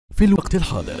في الوقت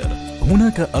الحاضر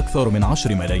هناك أكثر من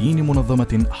 10 ملايين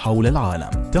منظمة حول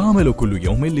العالم تعمل كل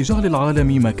يوم لجعل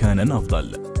العالم مكانا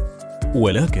أفضل،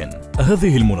 ولكن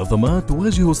هذه المنظمات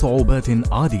تواجه صعوبات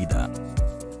عديدة.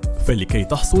 فلكي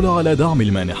تحصل على دعم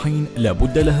المانحين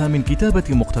لابد لها من كتابة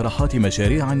مقترحات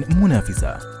مشاريع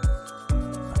منافسة.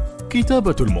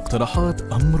 كتابة المقترحات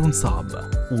أمر صعب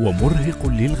ومرهق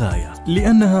للغاية،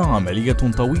 لأنها عملية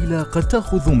طويلة قد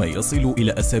تأخذ ما يصل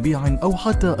إلى أسابيع أو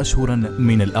حتى أشهر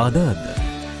من الأعداد.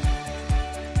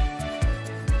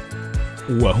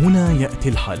 وهنا يأتي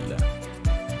الحل.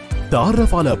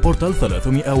 تعرف على بورتال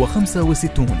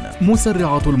 365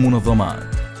 مسرعة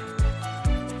المنظمات،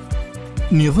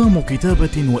 نظام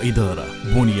كتابة وإدارة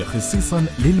بني خصيصا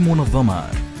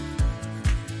للمنظمات.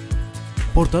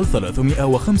 بورتال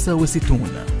 365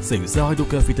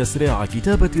 سيساعدك في تسريع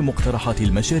كتابة مقترحات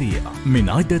المشاريع من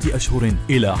عدة أشهر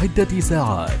إلى عدة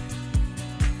ساعات،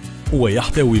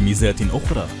 ويحتوي ميزات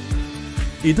أخرى: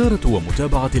 إدارة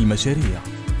ومتابعة المشاريع،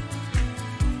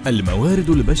 الموارد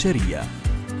البشرية،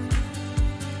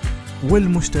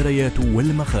 والمشتريات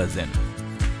والمخازن.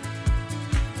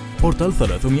 بورتال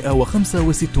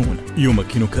 365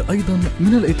 يمكنك أيضا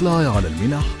من الإطلاع على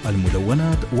المنح،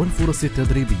 المدونات والفرص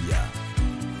التدريبية.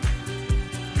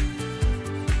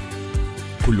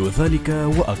 كل ذلك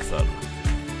وأكثر.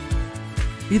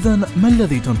 إذن ما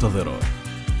الذي تنتظره؟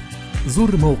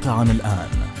 زر موقعنا الآن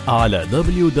على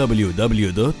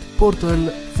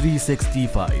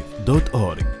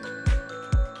www.بورتال365.org.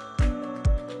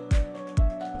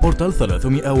 بورتال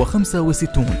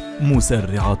 365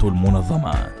 مسرعة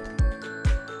المنظمات.